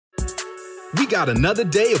We got another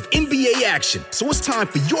day of NBA action, so it's time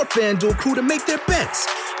for your FanDuel crew to make their bets.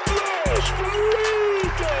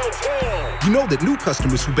 You know that new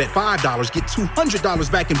customers who bet $5 get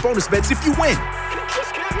 $200 back in bonus bets if you win.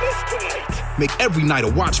 Make every night a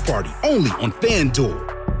watch party, only on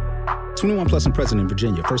FanDuel. 21 plus and present in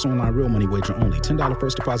Virginia. First online real money wager only. $10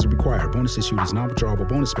 first deposit required. Bonus issued is non-withdrawable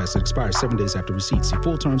bonus bets that expires 7 days after receipt. See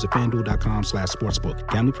full terms at FanDuel.com/sportsbook.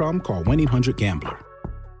 Gambling problem? Call 1-800-GAMBLER.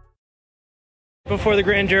 Before the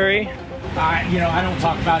grand jury? I don't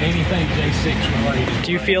talk about anything J6 related.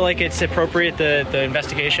 Do you feel like it's appropriate, the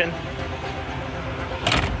investigation?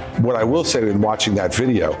 What I will say in watching that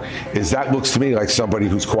video is that looks to me like somebody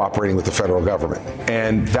who's cooperating with the federal government.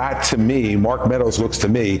 And that, to me, Mark Meadows looks to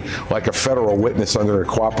me like a federal witness under a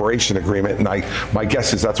cooperation agreement. And my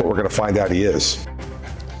guess is that's what we're going to find out he is.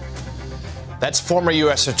 That's former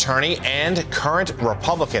U.S. Attorney and current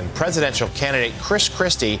Republican presidential candidate Chris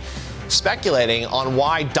Christie speculating on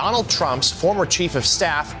why Donald Trump's former chief of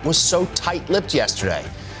staff was so tight-lipped yesterday.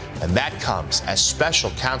 And that comes as special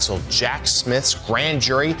counsel Jack Smith's grand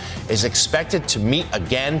jury is expected to meet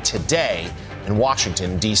again today in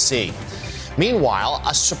Washington, D.C. Meanwhile,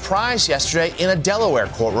 a surprise yesterday in a Delaware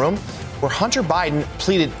courtroom where Hunter Biden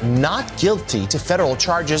pleaded not guilty to federal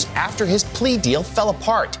charges after his plea deal fell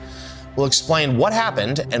apart. We'll explain what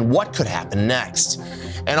happened and what could happen next.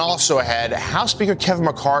 And also ahead, House Speaker Kevin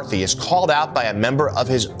McCarthy is called out by a member of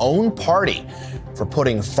his own party for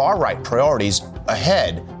putting far-right priorities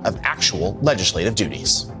ahead of actual legislative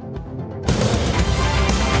duties.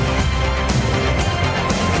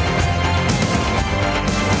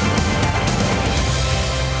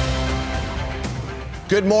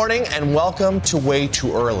 Good morning and welcome to Way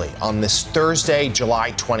Too Early on this Thursday,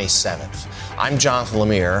 July 27th. I'm Jonathan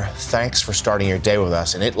Lemire. Thanks for starting your day with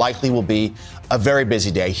us, and it likely will be a very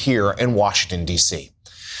busy day here in Washington, D.C.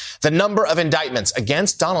 The number of indictments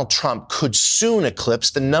against Donald Trump could soon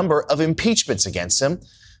eclipse the number of impeachments against him,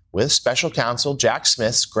 with special counsel Jack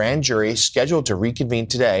Smith's grand jury scheduled to reconvene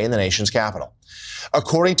today in the nation's capital.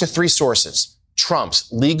 According to 3 sources, Trump's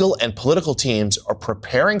legal and political teams are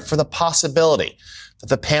preparing for the possibility that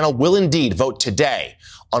the panel will indeed vote today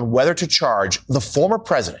on whether to charge the former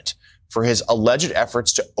president for his alleged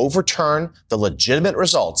efforts to overturn the legitimate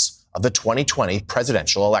results of the 2020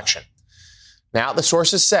 presidential election. Now, the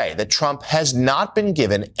sources say that Trump has not been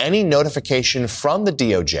given any notification from the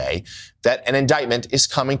DOJ that an indictment is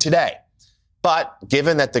coming today. But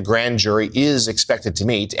given that the grand jury is expected to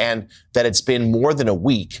meet and that it's been more than a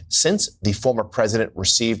week since the former president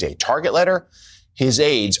received a target letter, his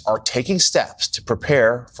aides are taking steps to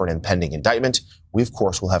prepare for an impending indictment. We, of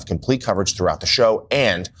course, will have complete coverage throughout the show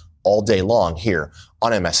and all day long here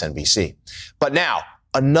on MSNBC. But now,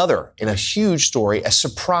 another in a huge story, a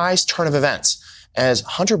surprise turn of events, as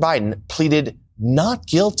Hunter Biden pleaded not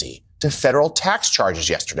guilty to federal tax charges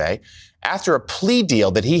yesterday after a plea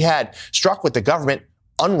deal that he had struck with the government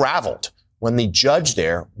unraveled when the judge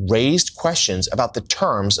there raised questions about the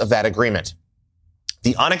terms of that agreement.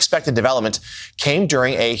 The unexpected development came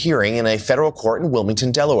during a hearing in a federal court in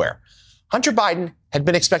Wilmington, Delaware. Hunter Biden had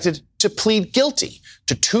been expected to plead guilty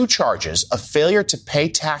to 2 charges of failure to pay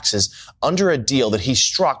taxes under a deal that he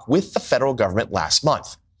struck with the federal government last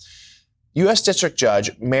month. U.S. District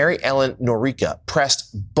Judge Mary Ellen Norica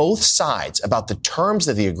pressed both sides about the terms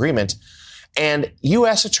of the agreement, and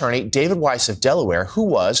U.S. Attorney David Weiss of Delaware, who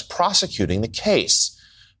was prosecuting the case.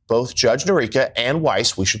 Both Judge Norica and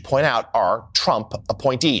Weiss, we should point out, are Trump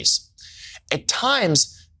appointees. At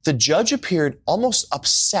times, the judge appeared almost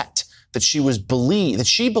upset that she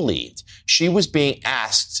believed she was being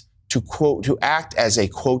asked to act as a,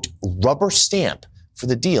 quote, rubber stamp for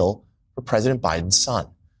the deal for President Biden's son.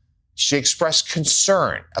 She expressed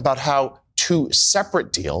concern about how 2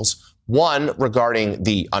 separate deals, one regarding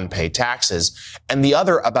the unpaid taxes and the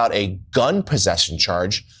other about a gun possession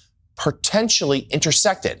charge, potentially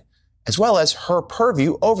intersected, as well as her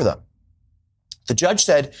purview over them. The judge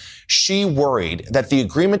said she worried that the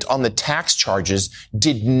agreement on the tax charges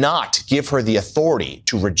did not give her the authority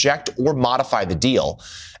to reject or modify the deal,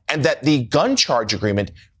 and that the gun charge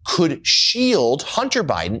agreement could shield Hunter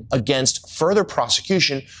Biden against further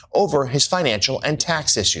prosecution over his financial and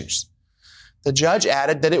tax issues. The judge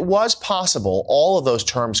added that it was possible all of those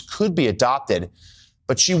terms could be adopted,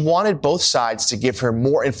 but she wanted both sides to give her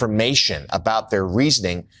more information about their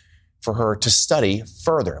reasoning for her to study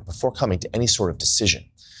further before coming to any sort of decision.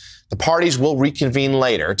 The parties will reconvene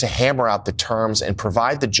later to hammer out the terms and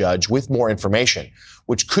provide the judge with more information,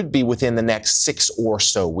 which could be within the next 6 or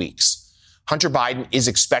so weeks. Hunter Biden is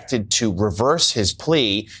expected to reverse his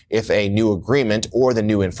plea if a new agreement or the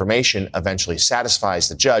new information eventually satisfies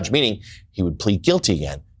the judge, meaning he would plead guilty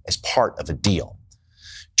again as part of a deal.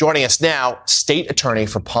 Joining us now, State Attorney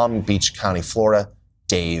for Palm Beach County, Florida,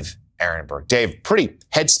 Dave Ehrenberg. Dave, pretty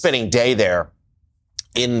head-spinning day there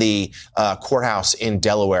in the courthouse in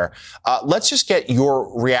Delaware. Let's just get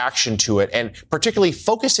your reaction to it and particularly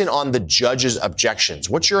focus in on the judge's objections.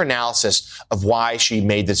 What's your analysis of why she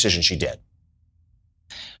made the decision she did?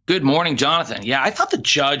 Good morning, Jonathan. Yeah, I thought the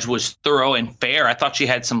judge was thorough and fair. I thought she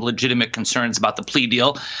had some legitimate concerns about the plea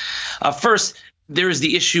deal. First, there is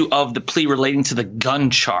the issue of the plea relating to the gun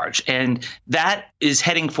charge, and that is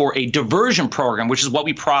heading for a diversion program, which is what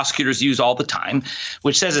we prosecutors use all the time,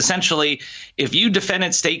 which says essentially if you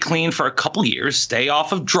defendants stay clean for a couple years, stay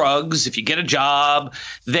off of drugs, if you get a job,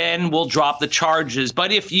 then we'll drop the charges.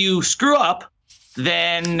 But if you screw up,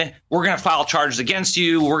 then we're going to file charges against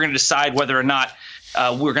you. We're going to decide whether or not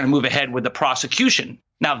we're going to move ahead with the prosecution.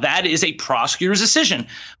 Now, that is a prosecutor's decision,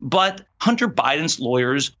 but Hunter Biden's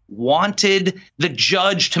lawyers wanted the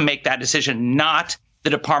judge to make that decision, not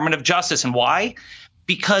the Department of Justice. And why?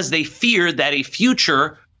 Because they feared that a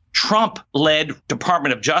future Trump-led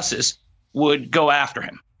Department of Justice would go after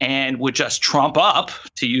him and would just trump up,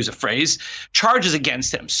 to use a phrase, charges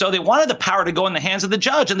against him. So they wanted the power to go in the hands of the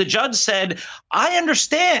judge. And the judge said, I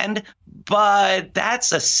understand, but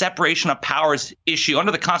that's a separation of powers issue.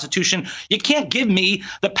 Under the Constitution, you can't give me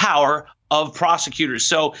the power of prosecutors.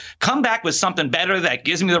 So come back with something better that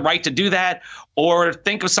gives me the right to do that, or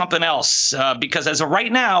think of something else. Because as of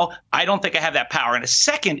right now, I don't think I have that power. And a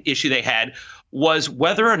second issue they had was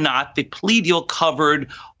whether or not the plea deal covered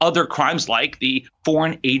other crimes like the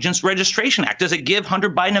Foreign Agents Registration Act. Does it give Hunter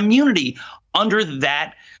Biden immunity under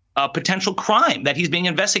that potential crime that he's being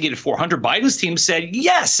investigated for? Hunter Biden's team said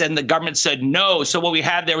yes, and the government said no. So what we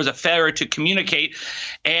had there was a failure to communicate,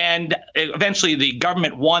 and eventually the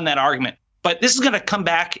government won that argument. But this is going to come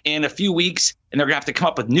back in a few weeks, and they're going to have to come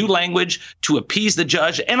up with new language to appease the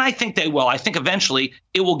judge. And I think they will. I think eventually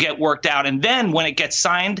it will get worked out. And then when it gets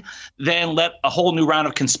signed, then let a whole new round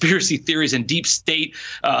of conspiracy theories and deep state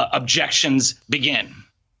objections begin.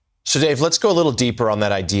 So, Dave, let's go a little deeper on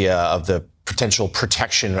that idea of the potential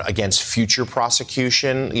protection against future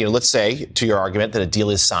prosecution. You know, let's say, to your argument, that a deal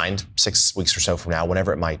is signed 6 weeks or so from now,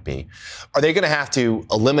 whenever it might be. Are they going to have to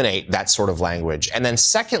eliminate that sort of language? And then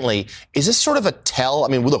secondly, is this sort of a tell? I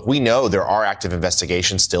mean, look, we know there are active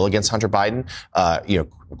investigations still against Hunter Biden,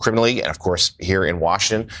 criminally, and of course here in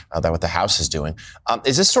Washington, that what the House is doing.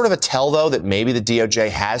 Is this sort of a tell, though, that maybe the DOJ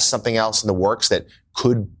has something else in the works that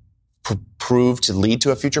could prove to lead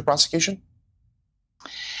to a future prosecution?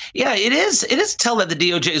 Yeah, it is. It is tell that the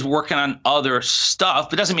DOJ is working on other stuff,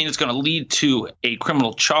 but doesn't mean it's going to lead to a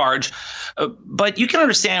criminal charge. But you can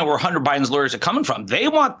understand where Hunter Biden's lawyers are coming from. They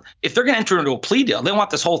want, if they're going to enter into a plea deal, they want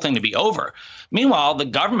this whole thing to be over. Meanwhile, the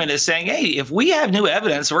government is saying, hey, if we have new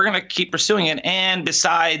evidence, we're going to keep pursuing it. And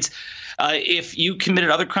besides, if you committed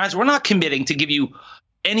other crimes, we're not committing to give you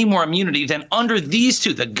any more immunity than under these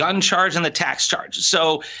two, the gun charge and the tax charge.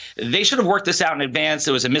 So they should have worked this out in advance.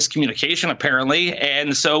 There was a miscommunication, apparently.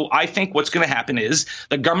 And so I think what's going to happen is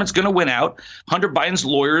the government's going to win out. Hunter Biden's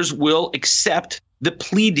lawyers will accept the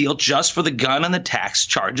plea deal just for the gun and the tax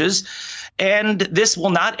charges. And this will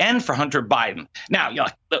not end for Hunter Biden. Now,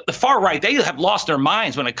 the far right, they have lost their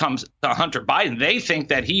minds when it comes to Hunter Biden. They think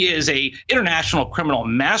that he is a international criminal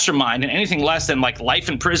mastermind, and anything less than like life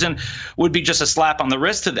in prison would be just a slap on the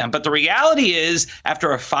wrist to them. But the reality is,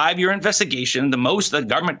 after a 5-year investigation, the most the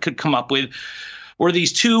government could come up with were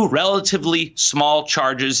these two relatively small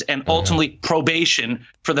charges and ultimately probation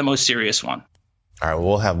for the most serious one. All right, well,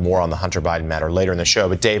 we'll have more on the Hunter Biden matter later in the show.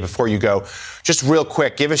 But, Dave, before you go, just real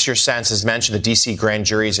quick, give us your sense. As mentioned, the D.C. grand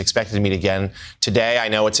jury is expected to meet again today. I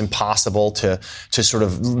know it's impossible to sort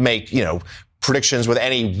of make, predictions with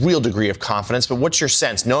any real degree of confidence. But what's your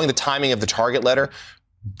sense? Knowing the timing of the target letter,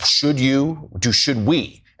 should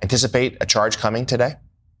we anticipate a charge coming today?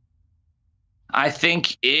 I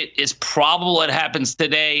think it is probable it happens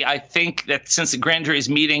today. I think that since the grand jury is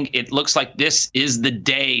meeting, it looks like this is the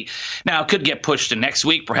day. Now, it could get pushed to next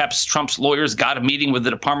week. Perhaps Trump's lawyers got a meeting with the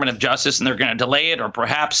Department of Justice and they're going to delay it, or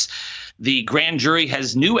perhaps the grand jury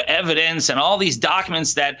has new evidence and all these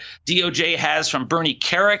documents that DOJ has from Bernie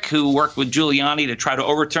Kerik, who worked with Giuliani to try to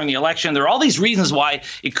overturn the election. There are all these reasons why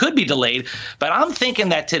it could be delayed, but I'm thinking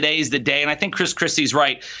that today's the day. And I think Chris Christie's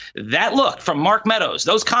right. That look from Mark Meadows,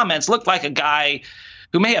 those comments look like a guy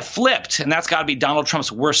who may have flipped, and that's got to be Donald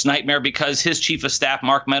Trump's worst nightmare because his chief of staff,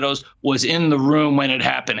 Mark Meadows, was in the room when it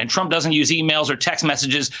happened. And Trump doesn't use emails or text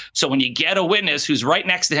messages. So when you get a witness who's right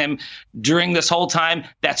next to him during this whole time,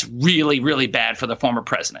 that's really, really bad for the former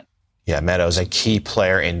president. Yeah, Meadows, a key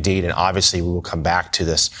player indeed. And obviously, we will come back to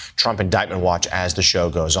this Trump indictment watch as the show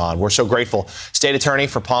goes on. We're so grateful. State Attorney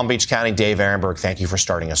for Palm Beach County, Dave Ehrenberg, thank you for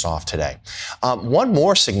starting us off today. One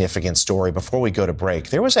more significant story before we go to break.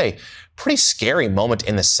 There was a pretty scary moment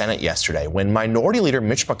in the Senate yesterday when Minority Leader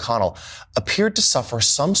Mitch McConnell appeared to suffer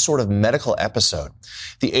some sort of medical episode.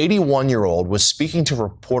 The 81-year-old was speaking to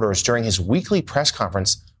reporters during his weekly press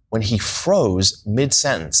conference when he froze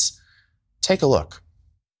mid-sentence. Take a look.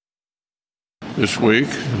 This week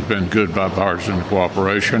has been good bipartisan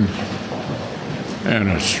cooperation and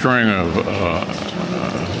a string of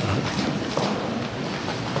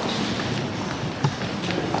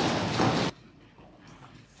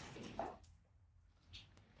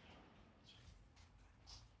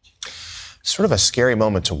sort of a scary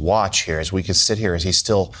moment to watch here as we could sit here as he's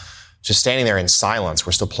still just standing there in silence.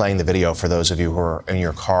 We're still playing the video for those of you who are in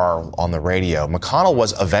your car on the radio. McConnell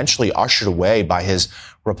was eventually ushered away by his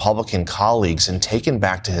Republican colleagues and taken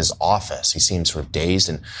back to his office. He seemed sort of dazed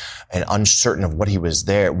and uncertain of what he was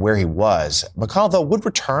there, where he was. McConnell, though, would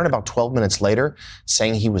return about 12 minutes later,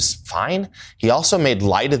 saying he was fine. He also made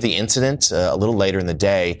light of the incident a little later in the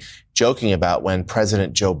day, joking about when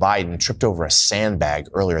President Joe Biden tripped over a sandbag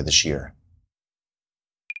earlier this year.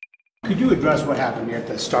 Could you address what happened here at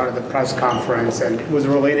the start of the press conference, and was it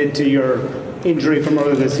related to your injury from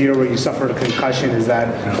earlier this year where you suffered a concussion? Is that...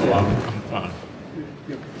 No, I'm fine.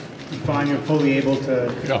 You're fine, you're fully able to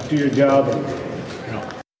do your job?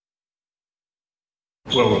 Yeah.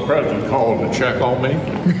 Well, the president called to check on me.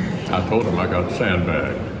 I told him I got a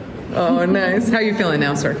sandbag. Oh, nice. How are you feeling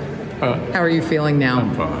now, sir? How are you feeling now?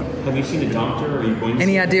 I'm fine. Have you seen a doctor? Are you going to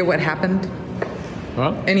Any idea what happened?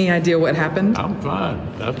 Huh? Any idea what happened? I'm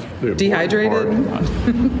fine. That's the dehydrated?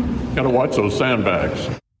 Got to watch those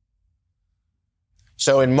sandbags.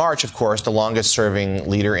 So in March, of course, the longest-serving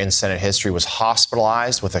leader in Senate history was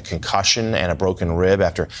hospitalized with a concussion and a broken rib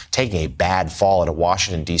after taking a bad fall at a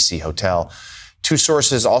Washington, D.C. hotel. Two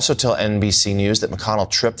sources also tell NBC News that McConnell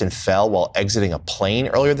tripped and fell while exiting a plane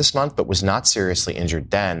earlier this month, but was not seriously injured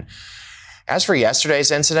then. As for yesterday's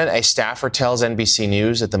incident, a staffer tells NBC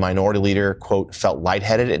News that the minority leader, quote, felt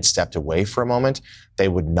lightheaded and stepped away for a moment. They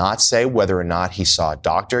would not say whether or not he saw a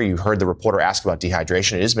doctor. You heard the reporter ask about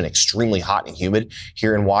dehydration. It has been extremely hot and humid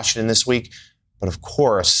here in Washington this week. But of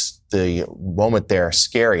course, the moment there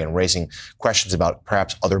scary and raising questions about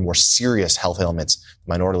perhaps other more serious health ailments the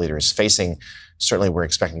minority leader is facing. Certainly, we're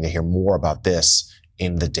expecting to hear more about this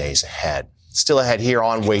in the days ahead. Still ahead here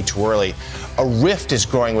on Way Too Early, a rift is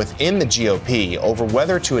growing within the GOP over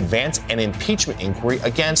whether to advance an impeachment inquiry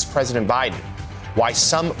against President Biden. Why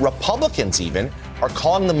some Republicans even are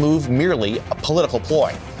calling the move merely a political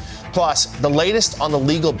ploy. Plus, the latest on the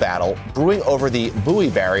legal battle brewing over the buoy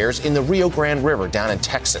barriers in the Rio Grande River down in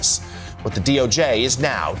Texas, what the DOJ is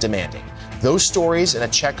now demanding. Those stories and a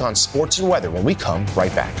check on sports and weather when we come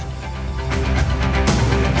right back.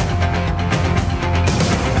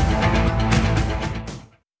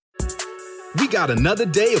 We got another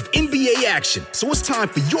day of NBA action, so it's time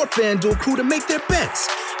for your FanDuel crew to make their bets.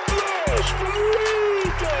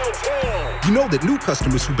 You know that new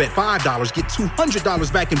customers who bet $5 get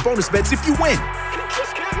 $200 back in bonus bets if you win.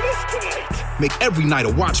 Make every night a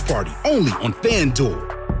watch party only on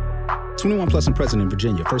FanDuel. 21 plus and present in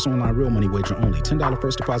Virginia. First online real money wager only. $10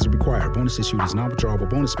 first deposit required. Bonus issued is non-withdrawable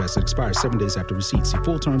bonus bets that expires 7 days after receipt. See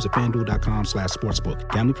full terms at FanDuel.com/sportsbook.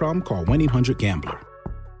 Gambling problem? Call 1-800-GAMBLER.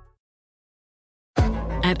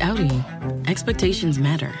 At Audi, expectations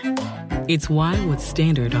matter. It's why what's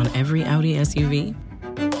standard on every Audi SUV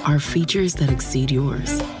are features that exceed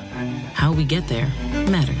yours. How we get there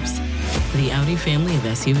matters. The Audi family of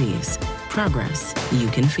SUVs. Progress you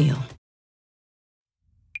can feel.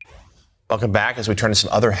 Welcome back as we turn to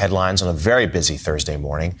some other headlines on a very busy Thursday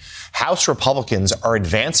morning. House Republicans are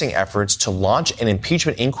advancing efforts to launch an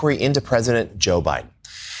impeachment inquiry into President Joe Biden.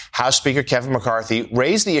 House Speaker Kevin McCarthy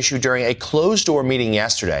raised the issue during a closed-door meeting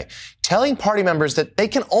yesterday, telling party members that they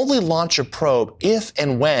can only launch a probe if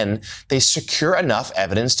and when they secure enough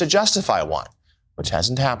evidence to justify one, which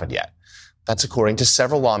hasn't happened yet. That's according to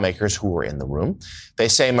several lawmakers who were in the room. They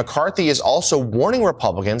say McCarthy is also warning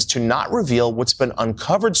Republicans to not reveal what's been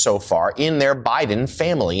uncovered so far in their Biden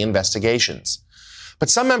family investigations. But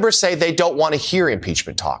some members say they don't want to hear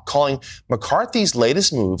impeachment talk, calling McCarthy's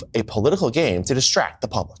latest move a political game to distract the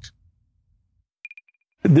public.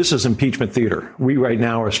 This is impeachment theater. We right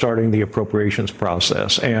now are starting the appropriations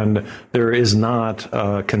process, and there is not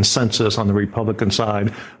consensus on the Republican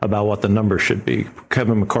side about what the numbers should be.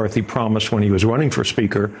 Kevin McCarthy promised when he was running for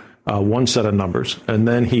Speaker one set of numbers, and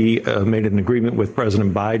then he made an agreement with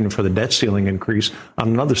President Biden for the debt ceiling increase on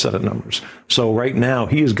another set of numbers. So right now,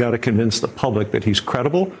 he has got to convince the public that he's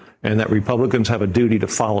credible and that Republicans have a duty to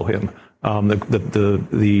follow him.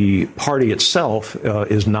 The party itself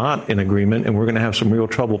is not in agreement, and we're going to have some real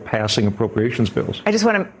trouble passing appropriations bills. I just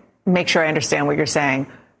want to make sure I understand what you're saying.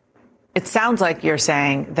 It sounds like you're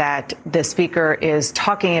saying that the Speaker is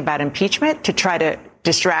talking about impeachment to try to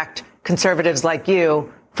distract conservatives like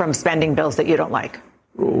you from spending bills that you don't like.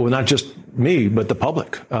 Well, not just me, but the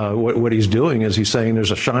public. What he's doing is he's saying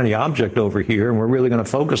there's a shiny object over here, and we're really going to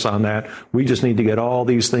focus on that. We just need to get all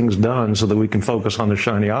these things done so that we can focus on the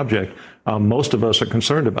shiny object. Most of us are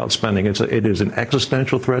concerned about spending. It is an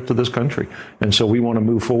existential threat to this country. And so we want to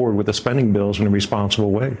move forward with the spending bills in a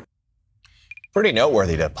responsible way. Pretty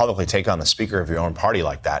noteworthy to publicly take on the Speaker of your own party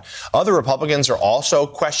like that. Other Republicans are also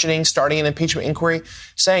questioning starting an impeachment inquiry,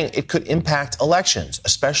 saying it could impact elections,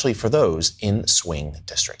 especially for those in swing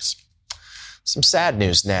districts. Some sad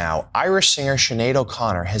news now. Irish singer Sinead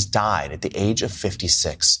O'Connor has died at the age of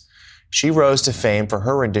 56. She rose to fame for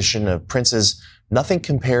her rendition of Prince's Nothing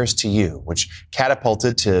Compares to You, which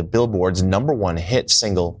catapulted to Billboard's #1 hit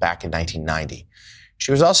single back in 1990.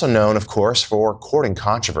 She was also known, of course, for courting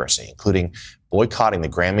controversy, including boycotting the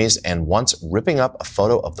Grammys and once ripping up a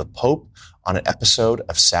photo of the Pope on an episode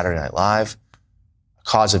of Saturday Night Live. A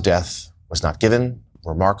cause of death was not given.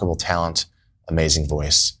 Remarkable talent, amazing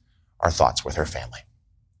voice. Our thoughts with her family.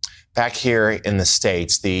 Back here in the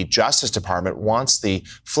States, the Justice Department wants the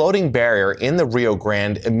floating barrier in the Rio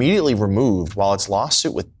Grande immediately removed while its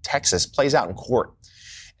lawsuit with Texas plays out in court.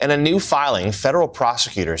 In a new filing, federal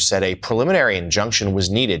prosecutors said a preliminary injunction was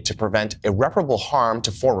needed to prevent irreparable harm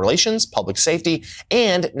to foreign relations, public safety,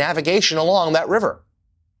 and navigation along that river.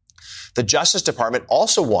 The Justice Department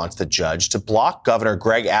also wants the judge to block Governor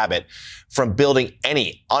Greg Abbott from building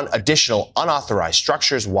any additional unauthorized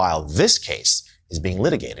structures while this case is being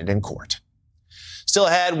litigated in court. Still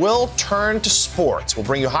ahead, we'll turn to sports. We'll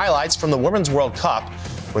bring you highlights from the Women's World Cup,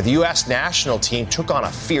 where the U.S. national team took on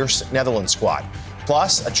a fierce Netherlands squad.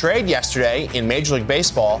 Plus, a trade yesterday in Major League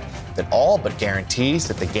Baseball that all but guarantees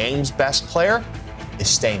that the game's best player is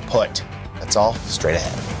staying put. That's all straight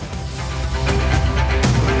ahead.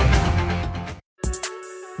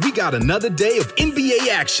 We got another day of NBA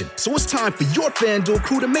action, so it's time for your FanDuel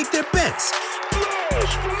crew to make their bets.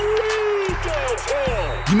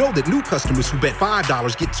 You know that new customers who bet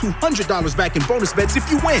 $5 get $200 back in bonus bets if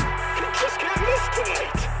you win.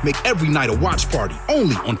 Make every night a watch party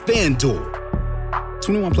only on FanDuel.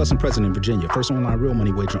 21 plus and present in Virginia. First online real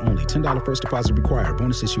money wager only. $10 first deposit required.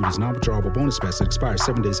 Bonus issued is non-withdrawable bonus bets that expires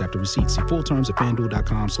 7 days after receipt. See full terms at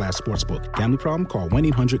FanDuel.com/sportsbook. Gambling problem? Call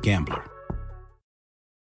 1-800-GAMBLER.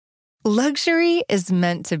 Luxury is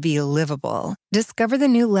meant to be livable. Discover the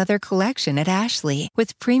new leather collection at Ashley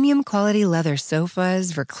with premium quality leather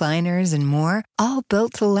sofas, recliners, and more, all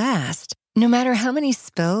built to last. No matter how many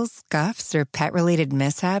spills, scuffs, or pet-related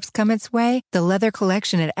mishaps come its way, the leather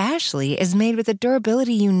collection at Ashley is made with the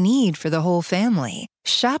durability you need for the whole family.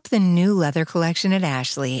 Shop the new leather collection at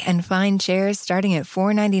Ashley and find chairs starting at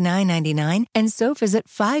 $499.99 and sofas at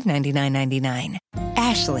 $599.99.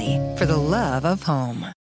 Ashley, for the love of home.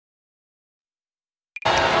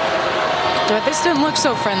 This didn't look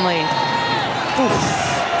so friendly. Oof.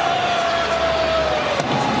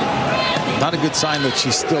 Not a good sign that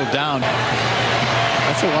she's still down.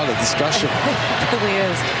 That's a lot of discussion. It really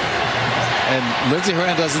is. And Lindsey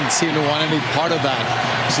Horan doesn't seem to want any part of that.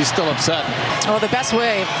 She's still upset. Well, the best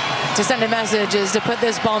way to send a message is to put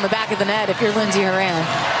this ball in the back of the net if you're Lindsey Horan.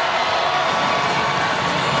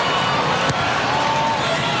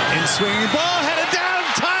 In swinging ball, headed down,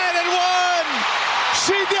 tie it at one.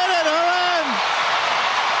 She did it, Horan.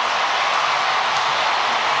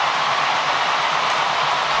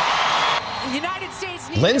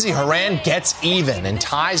 Lindsey Horan gets even and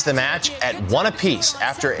ties the match at 1 apiece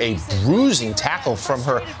after a bruising tackle from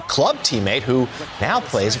her club teammate, who now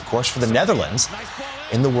plays, of course, for the Netherlands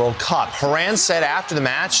in the World Cup. Horan said after the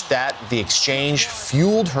match that the exchange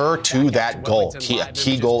fueled her to that goal, a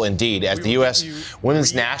key goal indeed, as the U.S.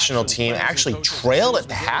 women's national team actually trailed at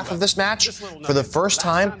the half of this match for the first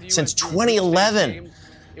time since 2011.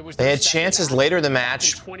 They had chances later in the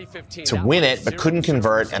match to win it, but couldn't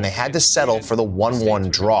convert, and they had to settle for the 1-1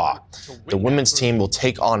 draw. The women's team will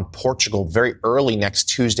take on Portugal very early next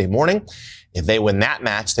Tuesday morning. If they win that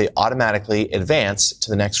match, they automatically advance to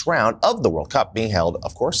the next round of the World Cup, being held,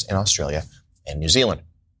 of course, in Australia and New Zealand.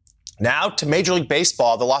 Now to Major League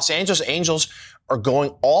Baseball, the Los Angeles Angels are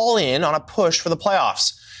going all in on a push for the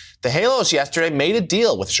playoffs. The Halos yesterday made a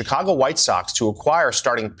deal with Chicago White Sox to acquire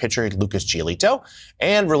starting pitcher Lucas Giolito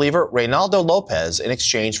and reliever Reynaldo Lopez in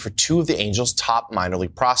exchange for two of the Angels' top minor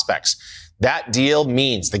league prospects. That deal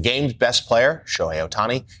means the game's best player, Shohei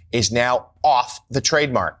Ohtani, is now off the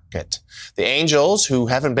trade market. The Angels, who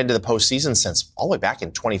haven't been to the postseason since all the way back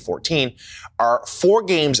in 2014, are 4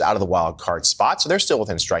 games out of the wild card spot, so they're still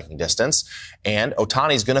within striking distance. And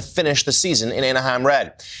Ohtani's going to finish the season in Anaheim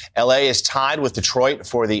red. LA is tied with Detroit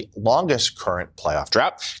for the longest current playoff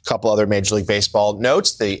drought. A couple other Major League Baseball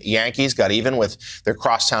notes. The Yankees got even with their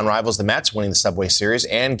crosstown rivals, the Mets, winning the Subway Series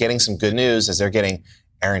and getting some good news as they're getting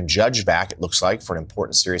Aaron Judge back, it looks like, for an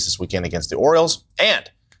important series this weekend against the Orioles. And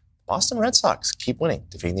Boston Red Sox keep winning,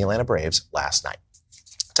 defeating the Atlanta Braves last night.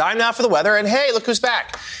 Time now for the weather. And hey, look who's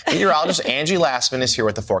back. Meteorologist Angie Lastman is here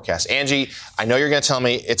with the forecast. Angie, I know you're going to tell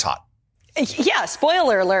me it's hot. Yeah,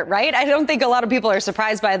 spoiler alert, right? I don't think a lot of people are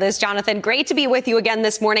surprised by this, Jonathan. Great to be with you again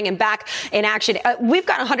this morning and back in action. We've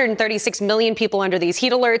got 136 million people under these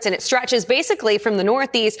heat alerts, and it stretches basically from the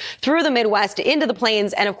Northeast through the Midwest into the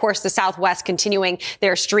Plains and, of course, the Southwest continuing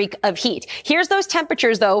their streak of heat. Here's those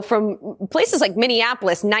temperatures, though, from places like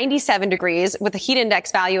Minneapolis, 97 degrees with a heat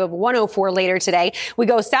index value of 104 later today. We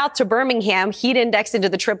go south to Birmingham, heat index into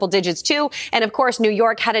the triple digits, too. And, of course, New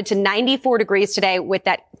York headed to 94 degrees today with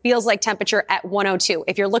that feels like temperature at 102.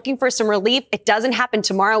 If you're looking for some relief, it doesn't happen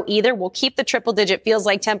tomorrow either. We'll keep the triple digit feels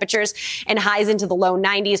like temperatures and highs into the low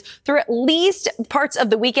 90s through at least parts of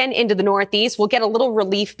the weekend into the Northeast. We'll get a little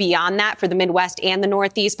relief beyond that for the Midwest and the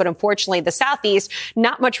Northeast, but unfortunately the Southeast,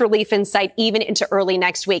 not much relief in sight even into early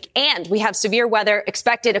next week. And we have severe weather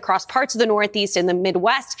expected across parts of the Northeast and the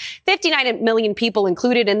Midwest. 59 million people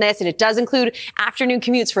included in this, and it does include afternoon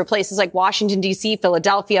commutes for places like Washington, D.C.,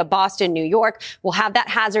 Philadelphia, Boston, New York. We'll have that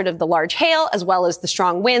hazard of the large hail as well as the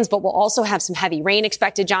strong winds, but we'll also have some heavy rain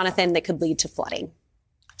expected, Jonathan, that could lead to flooding.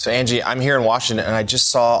 So, Angie, I'm here in Washington, and I just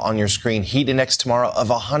saw on your screen heat index tomorrow of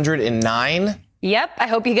 109. Yep. I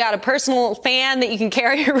hope you got a personal fan that you can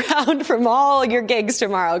carry around from all your gigs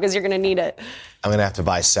tomorrow because you're going to need it. I'm going to have to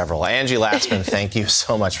buy several. Angie Lastman, thank you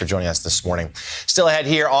so much for joining us this morning. Still ahead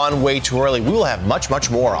here on Way Too Early, we will have much,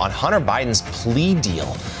 much more on Hunter Biden's plea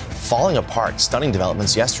deal falling apart. Stunning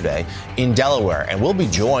developments yesterday in Delaware. And we'll be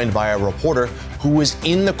joined by a reporter who was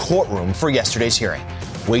in the courtroom for yesterday's hearing.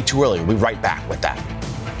 Way Too Early. We'll be right back with that.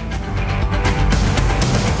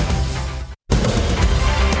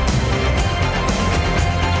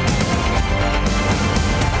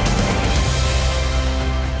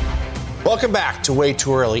 Welcome back to Way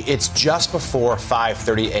Too Early. It's just before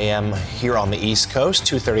 5:30 a.m. here on the East Coast,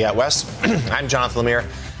 2:30 out west. I'm Jonathan Lemire.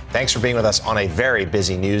 Thanks for being with us on a very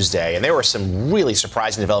busy news day. And there were some really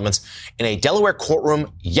surprising developments in a Delaware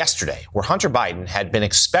courtroom yesterday where Hunter Biden had been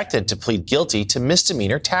expected to plead guilty to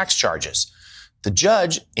misdemeanor tax charges. The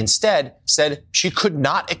judge instead said she could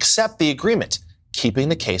not accept the agreement, keeping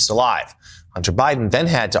the case alive. Hunter Biden then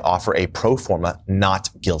had to offer a pro forma not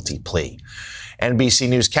guilty plea. NBC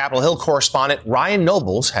News Capitol Hill correspondent Ryan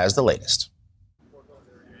Nobles has the latest.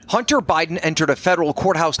 Hunter Biden entered a federal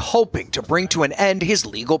courthouse hoping to bring to an end his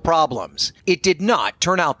legal problems. It did not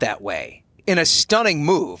turn out that way. In a stunning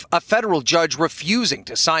move, a federal judge refusing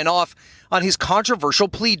to sign off on his controversial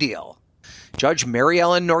plea deal. Judge Mary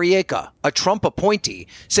Ellen Noriega, a Trump appointee,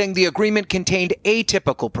 saying the agreement contained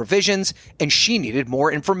atypical provisions and she needed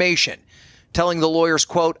more information. Telling the lawyers,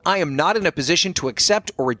 quote, "I am not in a position to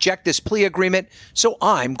accept or reject this plea agreement, so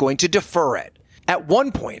I'm going to defer it." At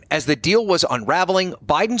one point, as the deal was unraveling,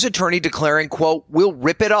 Biden's attorney declaring, quote, "We'll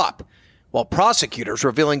rip it up," while prosecutors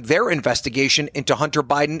revealing their investigation into Hunter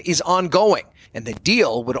Biden is ongoing, and the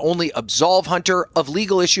deal would only absolve Hunter of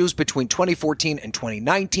legal issues between 2014 and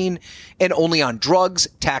 2019, and only on drugs,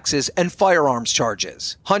 taxes, and firearms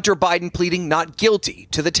charges. Hunter Biden pleading not guilty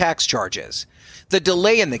to the tax charges. The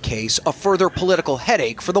delay in the case, a further political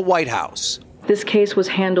headache for the White House. This case was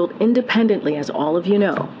handled independently, as all of you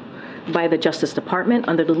know, by the Justice Department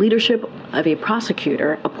under the leadership of a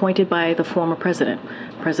prosecutor appointed by the former president,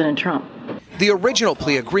 President Trump. The original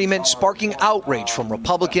plea agreement sparking outrage from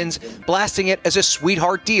Republicans, blasting it as a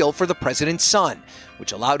sweetheart deal for the president's son,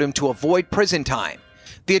 which allowed him to avoid prison time.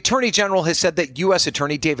 The Attorney General has said that U.S.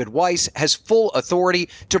 Attorney David Weiss has full authority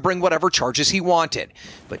to bring whatever charges he wanted.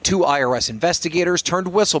 But 2 IRS investigators turned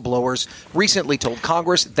whistleblowers recently told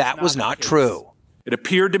Congress that was not true. It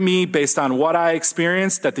appeared to me, based on what I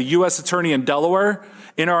experienced, that the U.S. Attorney in Delaware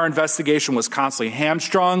in our investigation was constantly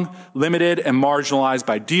hamstrung, limited, and marginalized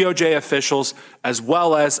by DOJ officials as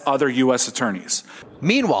well as other U.S. attorneys.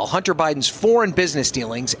 Meanwhile, Hunter Biden's foreign business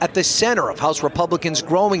dealings at the center of House Republicans'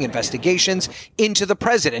 growing investigations into the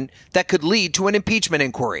president that could lead to an impeachment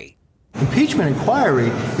inquiry. Impeachment inquiry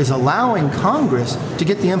is allowing Congress to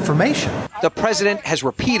get the information. The president has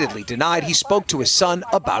repeatedly denied he spoke to his son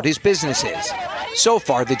about his businesses. So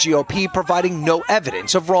far, the GOP providing no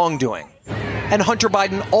evidence of wrongdoing. And Hunter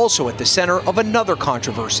Biden also at the center of another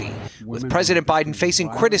controversy, with President Biden facing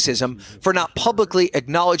criticism for not publicly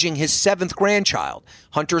acknowledging his 7th grandchild,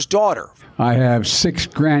 Hunter's daughter. I have 6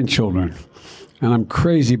 grandchildren, and I'm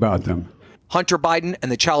crazy about them. Hunter Biden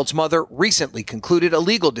and the child's mother recently concluded a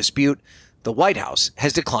legal dispute. The White House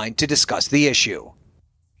has declined to discuss the issue.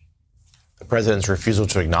 The president's refusal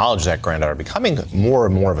to acknowledge that granddaughter becoming more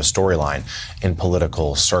and more of a storyline in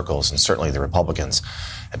political circles, and certainly the Republicans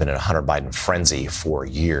have been in a Hunter Biden frenzy for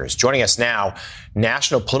years. Joining us now,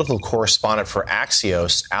 national political correspondent for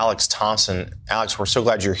Axios, Alex Thompson. Alex, we're so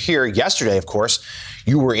glad you're here. Yesterday, of course,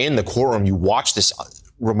 you were in the courtroom. You watched this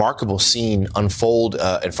remarkable scene unfold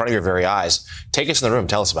in front of your very eyes. Take us in the room.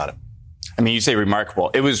 Tell us about it. I mean, you say remarkable.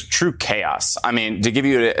 It was true chaos. I mean, to give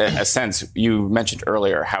you a sense, you mentioned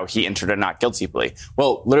earlier how he entered a not guilty plea.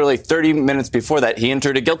 Well, literally 30 minutes before that, he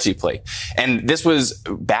entered a guilty plea. And this was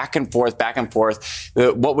back and forth, back and forth.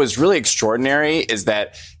 What was really extraordinary is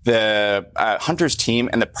that the Hunter's team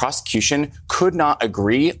and the prosecution could not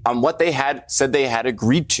agree on what they had said they had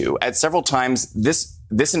agreed to. At several times,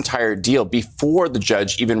 this entire deal, before the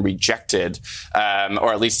judge even rejected,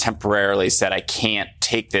 or at least temporarily said, I can't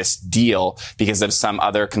take this deal because of some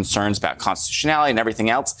other concerns about constitutionality and everything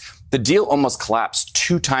else, the deal almost collapsed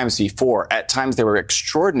 2 times before. At times, there were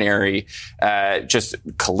extraordinary just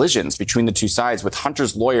collisions between the two sides, with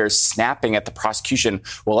Hunter's lawyers snapping at the prosecution,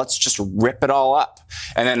 well, let's just rip it all up.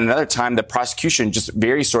 And then another time, the prosecution just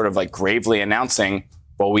very sort of like gravely announcing,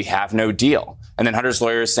 well, we have no deal. And then Hunter's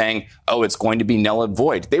lawyers saying, oh, it's going to be null and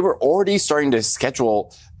void. They were already starting to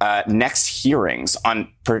schedule next hearings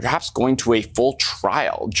on perhaps going to a full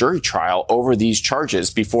trial, jury trial over these charges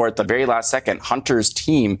before at the very last second, Hunter's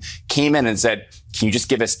team came in and said, can you just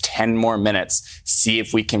give us 10 more minutes, see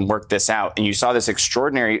if we can work this out? And you saw this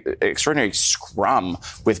extraordinary scrum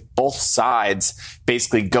with both sides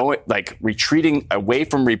basically retreating away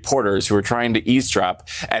from reporters who were trying to eavesdrop,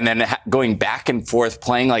 and then going back and forth,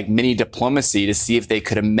 playing like mini diplomacy to see if they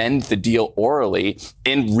could amend the deal orally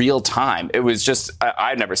in real time. It was just,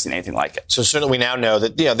 I've never seen anything like it. So certainly we now know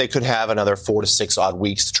that, they could have another 4 to 6 odd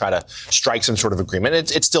weeks to try to strike some sort of agreement.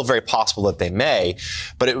 It's still very possible that they may,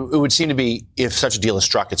 but it would seem to be, if such a deal is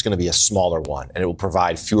struck, it's going to be a smaller one, and it will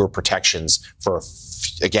provide fewer protections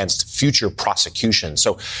against future prosecution.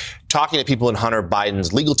 So talking to people in Hunter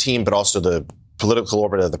Biden's legal team, but also the political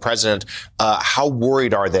orbit of the president, how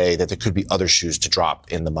worried are they that there could be other shoes to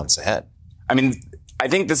drop in the months ahead? I mean, I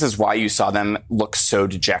think this is why you saw them look so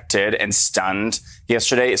dejected and stunned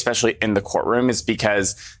yesterday, especially in the courtroom, is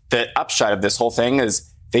because the upshot of this whole thing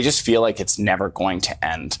is they just feel like it's never going to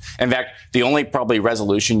end. In fact, the only probably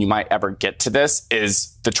resolution you might ever get to this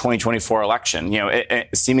is the 2024 election.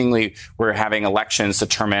 Seemingly we're having elections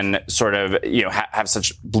determine sort of, have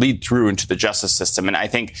such bleed through into the justice system. And I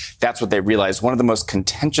think that's what they realized. One of the most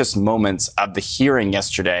contentious moments of the hearing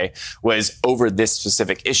yesterday was over this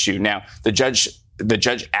specific issue. Now, the judge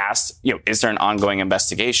asked, is there an ongoing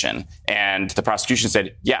investigation? And the prosecution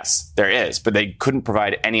said, yes, there is, but they couldn't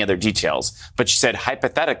provide any other details. But she said,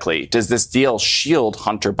 hypothetically, does this deal shield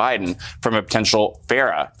Hunter Biden from a potential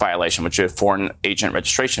FARA violation, which is Foreign Agent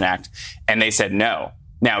Registration Act? And they said no.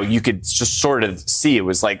 Now, you could just sort of see it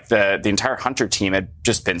was like the entire Hunter team had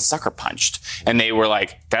just been sucker punched. And they were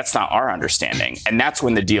like, that's not our understanding. And that's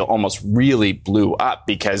when the deal almost really blew up,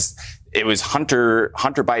 because it was Hunter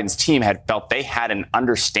Biden's team had felt they had an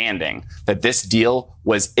understanding that this deal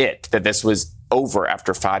was it, that this was over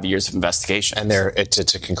after 5 years of investigation. And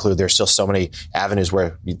to conclude, there's still so many avenues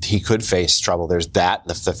where he could face trouble. There's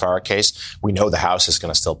the FARA case. We know the House is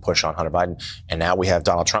going to still push on Hunter Biden. And now we have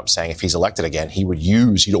Donald Trump saying if he's elected again, he'd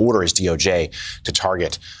order his DOJ to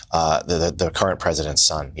target the current president's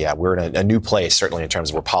son. Yeah, we're in a new place, certainly in terms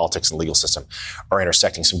of where politics and legal system are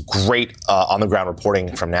intersecting. Some great on-the-ground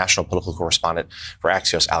reporting from national political correspondent for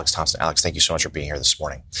Axios, Alex Thompson. Alex, thank you so much for being here this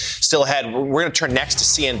morning. Still ahead, we're going to turn next to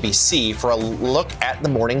CNBC for a look at the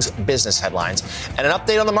morning's business headlines and an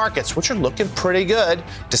update on the markets, which are looking pretty good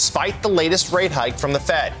despite the latest rate hike from the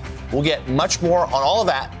Fed. We'll get much more on all of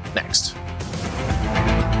that next.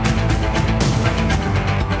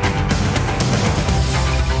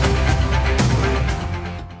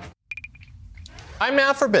 Time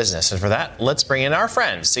now for business. And for that, let's bring in our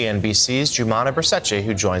friend, CNBC's Jumana Bersace,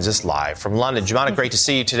 who joins us live from London. Jumana, great to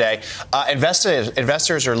see you today.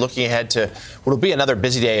 Investors are looking ahead to what will be another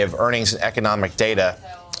busy day of earnings and economic data.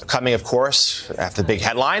 Coming, of course, after the big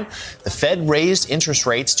headline, the Fed raised interest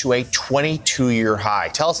rates to a 22-year high.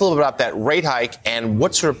 Tell us a little bit about that rate hike and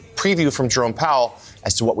what sort of preview from Jerome Powell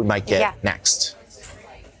as to what we might get next.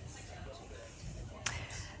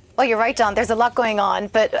 Well, you're right, John. There's a lot going on,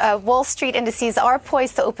 but Wall Street indices are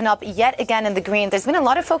poised to open up yet again in the green. There's been a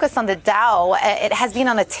lot of focus on the Dow. It has been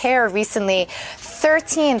on a tear recently.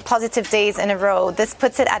 13 positive days in a row. This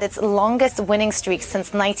puts it at its longest winning streak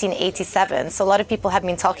since 1987. So a lot of people have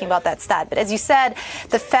been talking about that stat. But as you said,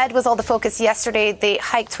 the Fed was all the focus yesterday. They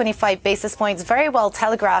hiked 25 basis points, very well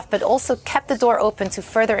telegraphed, but also kept the door open to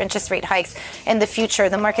further interest rate hikes in the future.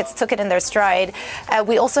 The markets took it in their stride.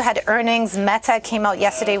 We also had earnings. Meta came out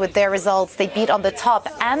yesterday with their results. They beat on the top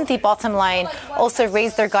and the bottom line, also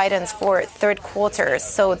raised their guidance for third quarter.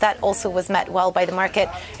 So that also was met well by the market.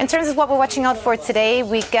 In terms of what we're watching out for today,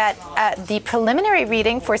 we get the preliminary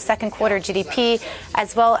reading for second quarter GDP,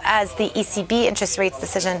 as well as the ECB interest rates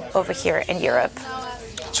decision over here in Europe.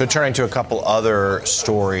 So turning to a couple other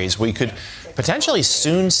stories, we could potentially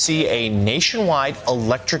soon see a nationwide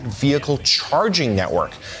electric vehicle charging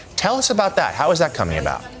network. Tell us about that. How is that coming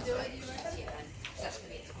about?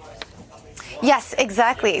 Yes,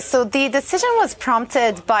 exactly. So the decision was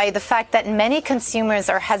prompted by the fact that many consumers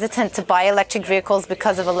are hesitant to buy electric vehicles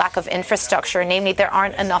because of a lack of infrastructure. Namely, there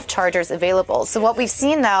aren't enough chargers available. So what we've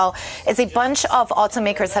seen now is a bunch of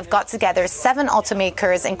automakers have got together, 7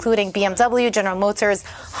 automakers, including BMW, General Motors,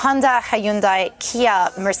 Honda, Hyundai,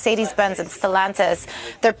 Kia, Mercedes-Benz, and Stellantis.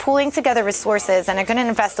 They're pooling together resources and are going to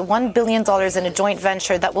invest $1 billion in a joint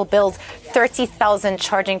venture that will build 30,000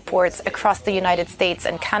 charging ports across the United States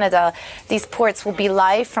and Canada. These ports will be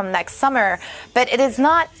live from next summer. But it is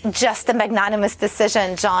not just a magnanimous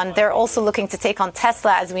decision, John. They're also looking to take on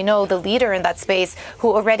Tesla, as we know, the leader in that space, who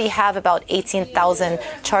already have about 18,000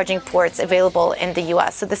 charging ports available in the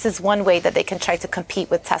U.S. So this is one way that they can try to compete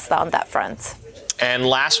with Tesla on that front. And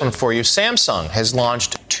last one for you. Samsung has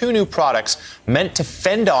launched 2 new products meant to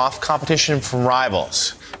fend off competition from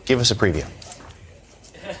rivals. Give us a preview.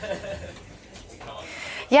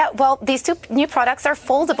 Yeah, well, these 2 new products are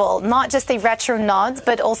foldable, not just a retro nod,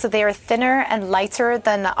 but also they are thinner and lighter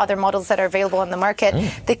than other models that are available on the market.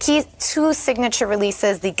 The key 2 signature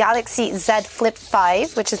releases, the Galaxy Z Flip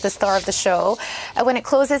 5, which is the star of the show. When it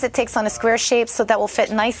closes, it takes on a square shape, so that will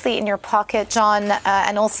fit nicely in your pocket, John.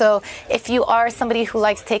 And also, if you are somebody who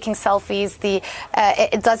likes taking selfies,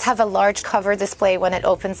 it does have a large cover display when it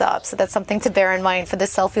opens up. So that's something to bear in mind for the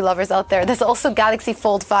selfie lovers out there. There's also Galaxy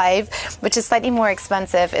Fold 5, which is slightly more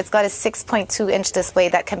expensive. It's got a 6.2-inch display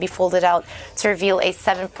that can be folded out to reveal a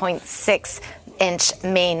 7.6-inch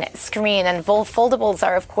main screen. And foldables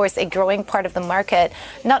are, of course, a growing part of the market,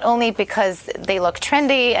 not only because they look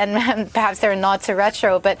trendy and perhaps they're a nod to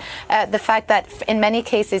retro, but the fact that in many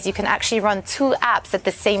cases you can actually run 2 apps at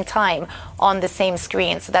the same time on the same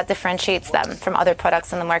screen. So that differentiates them from other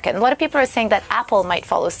products in the market. And a lot of people are saying that Apple might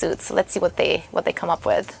follow suit. So let's see what they come up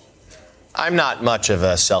with. I'm not much of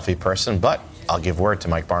a selfie person, but I'll give word to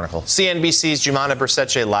Mike Barnacle. CNBC's Jumana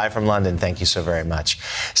Bersace live from London. Thank you so very much.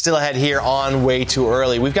 Still ahead here on Way Too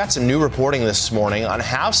Early. We've got some new reporting this morning on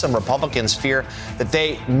how some Republicans fear that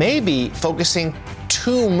they may be focusing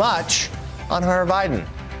too much on Hunter Biden.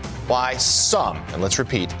 Why some, and let's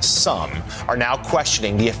repeat, some, are now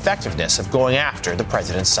questioning the effectiveness of going after the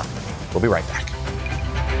president's son. We'll be right back.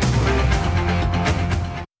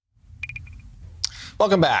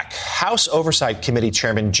 Welcome back. House Oversight Committee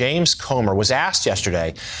Chairman James Comer was asked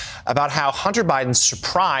yesterday about how Hunter Biden's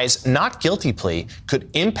surprise not guilty plea could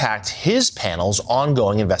impact his panel's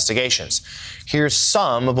ongoing investigations. Here's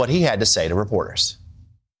some of what he had to say to reporters.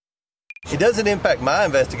 It doesn't impact my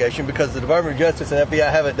investigation because the Department of Justice and FBI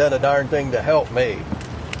haven't done a darn thing to help me.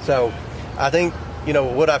 So I think,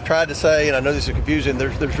 what I've tried to say, and I know this is confusing,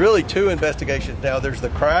 there's really 2 investigations now. There's the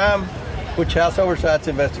crime, which House Oversight's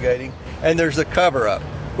investigating, and there's the cover-up,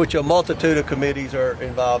 which a multitude of committees are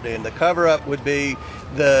involved in. The cover-up would be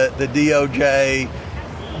the DOJ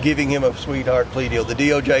giving him a sweetheart plea deal, the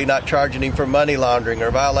DOJ not charging him for money laundering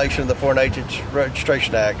or violation of the Foreign Agents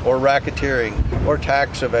Registration Act or racketeering or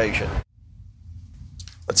tax evasion.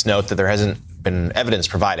 Let's note that there hasn't been evidence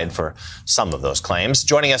provided for some of those claims.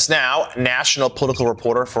 Joining us now, national political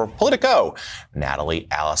reporter for Politico, Natalie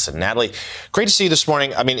Allison. Natalie, great to see you this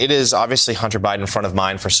morning. I mean, it is obviously Hunter Biden front of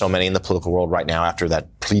mind for so many in the political world right now after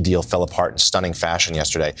that plea deal fell apart in stunning fashion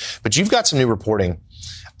yesterday. But you've got some new reporting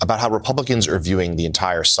about how Republicans are viewing the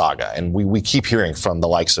entire saga. And we keep hearing from the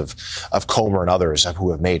likes of Comer and others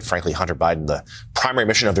who have made, frankly, Hunter Biden the primary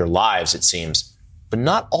mission of their lives, it seems. But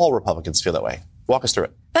not all Republicans feel that way. Walk us through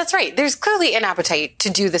it. That's right. There's clearly an appetite to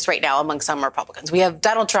do this right now among some Republicans. We have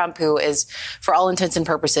Donald Trump, who is, for all intents and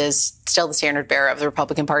purposes, still the standard bearer of the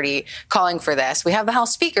Republican Party, calling for this. We have the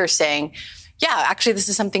House Speaker saying, yeah, actually, this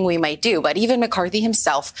is something we might do. But even McCarthy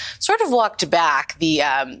himself sort of walked back the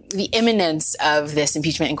imminence of this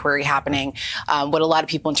impeachment inquiry happening, what a lot of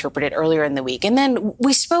people interpreted earlier in the week. And then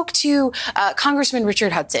we spoke to Congressman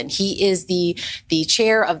Richard Hudson. He is the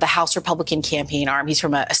chair of the House Republican campaign arm. He's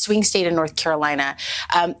from a swing state in North Carolina.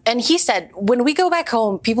 And he said, when we go back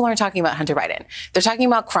home, people aren't talking about Hunter Biden. They're talking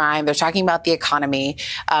about crime. They're talking about the economy.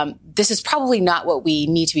 This is probably not what we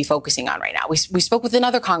need to be focusing on right now. We spoke with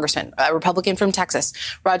another congressman, a Republican from Texas,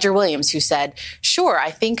 Roger Williams, who said, sure,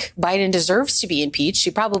 I think Biden deserves to be impeached.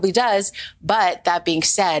 He probably does. But that being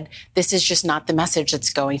said, this is just not the message that's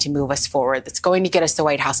going to move us forward, that's going to get us the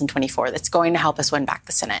White House in 24, that's going to help us win back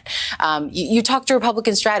the Senate. You talk to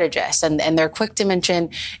Republican strategists, and they're quick to mention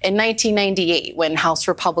in 1998, when House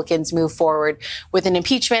Republicans moved forward with an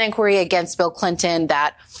impeachment inquiry against Bill Clinton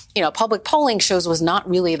that, public polling shows was not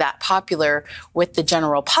really that popular with the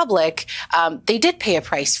general public. They did pay a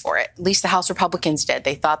price for it. At least the House Republicans did.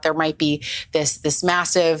 They thought there might be this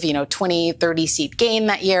massive, 20, 30 seat gain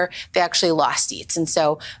that year. They actually lost seats. And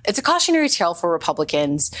so it's a cautionary tale for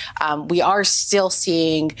Republicans. We are still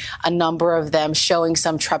seeing a number of them showing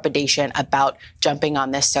some trepidation about jumping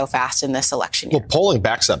on this so fast in this election year. Well, polling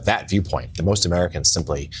backs up that viewpoint. That most Americans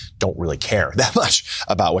simply don't really care that much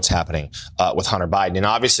about what's happening with Hunter Biden. And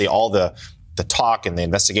obviously all the talk and the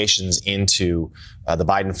investigations into the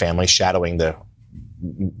Biden family shadowing the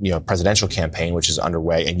presidential campaign, which is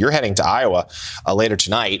underway. And you're heading to Iowa later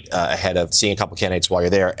tonight ahead of seeing a couple candidates while you're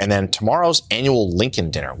there. And then tomorrow's annual Lincoln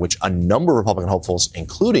dinner, which a number of Republican hopefuls,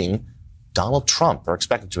 including Donald Trump, are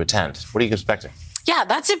expected to attend. What are you expecting? Yeah,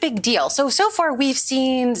 that's a big deal. So far we've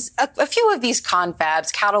seen a few of these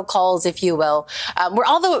confabs, cattle calls, if you will, where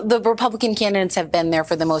all the Republican candidates have been there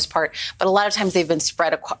for the most part, but a lot of times they've been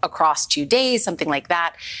spread across 2 days, something like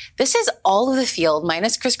that. This is all of the field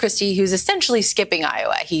minus Chris Christie, who's essentially skipping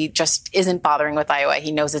Iowa. He just isn't bothering with Iowa.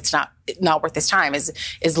 He knows it's not worth his time is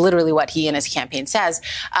literally what he and his campaign says.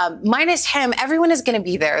 Minus him, everyone is going to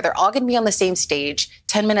be there. They're all going to be on the same stage,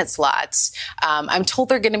 10-minute slots. I'm told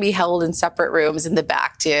they're going to be held in separate rooms in the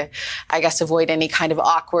back to, I guess, avoid any kind of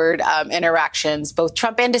awkward interactions. Both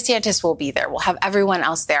Trump and DeSantis will be there. We'll have everyone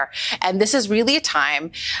else there. And this is really a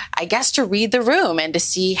time, I guess, to read the room and to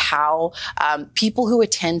see how people who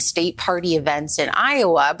attend state party events in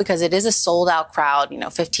Iowa, because it is a sold out crowd,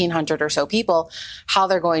 1,500 or so people, how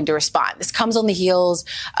they're going to respond. This comes on the heels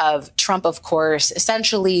of Trump, of course,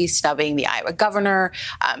 essentially snubbing the Iowa governor,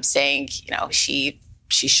 saying,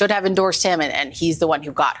 she should have endorsed him, and he's the one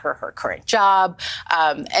who got her current job.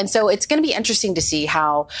 And so it's going to be interesting to see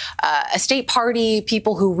how a state party,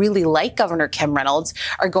 people who really like Governor Kim Reynolds,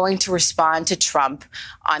 are going to respond to Trump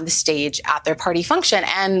on the stage at their party function.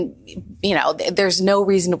 And, there's no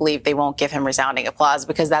reason to believe they won't give him resounding applause,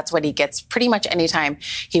 because that's what he gets pretty much anytime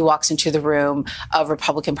he walks into the room of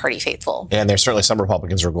Republican Party faithful. And there's certainly some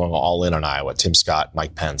Republicans who are going all in on Iowa. Tim Scott,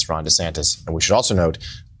 Mike Pence, Ron DeSantis. And we should also note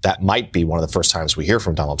that might be one of the first times we hear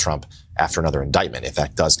from Donald Trump after another indictment, if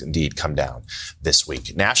that does indeed come down this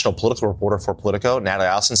week. National political reporter for Politico, Natalie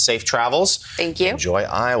Allison, safe travels. Thank you. Enjoy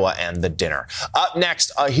Iowa and the dinner. Up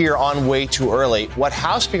next here on Way Too Early, what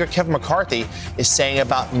House Speaker Kevin McCarthy is saying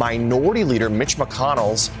about Minority Leader Mitch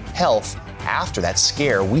McConnell's health after that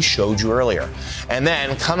scare we showed you earlier. And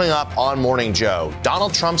then coming up on Morning Joe,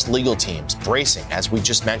 Donald Trump's legal teams bracing, as we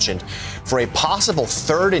just mentioned, for a possible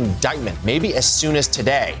third indictment, maybe as soon as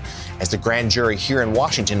today, as the grand jury here in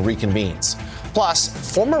Washington reconvenes. Plus,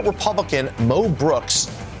 former Republican Mo Brooks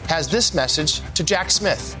has this message to Jack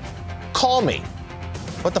Smith. Call me.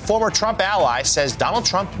 What the former Trump ally says Donald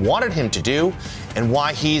Trump wanted him to do, and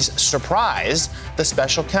why he's surprised the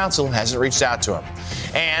special counsel hasn't reached out to him.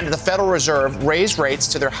 And the Federal Reserve raised rates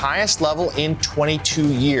to their highest level in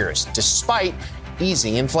 22 years, despite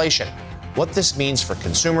easing inflation. What this means for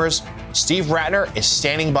consumers, Steve Ratner is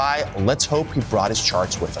standing by. Let's hope he brought his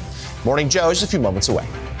charts with him. Morning Joe is a few moments away.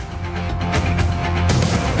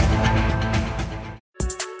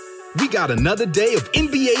 We got another day of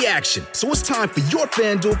NBA action, so it's time for your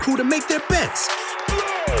FanDuel crew to make their bets.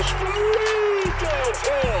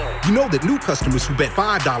 You know that new customers who bet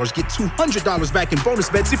 $5 get $200 back in bonus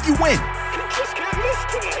bets if you win.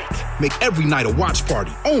 Make every night a watch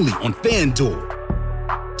party only on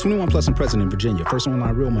FanDuel. 21 plus and present in Virginia. First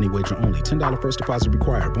online real money wager only. $10 first deposit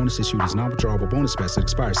required. Bonus issued is non-withdrawable bonus bets that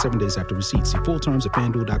expires 7 days after receipt. See full terms at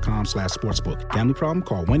FanDuel.com/sportsbook. Gambling problem?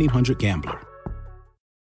 Call 1-800-GAMBLER.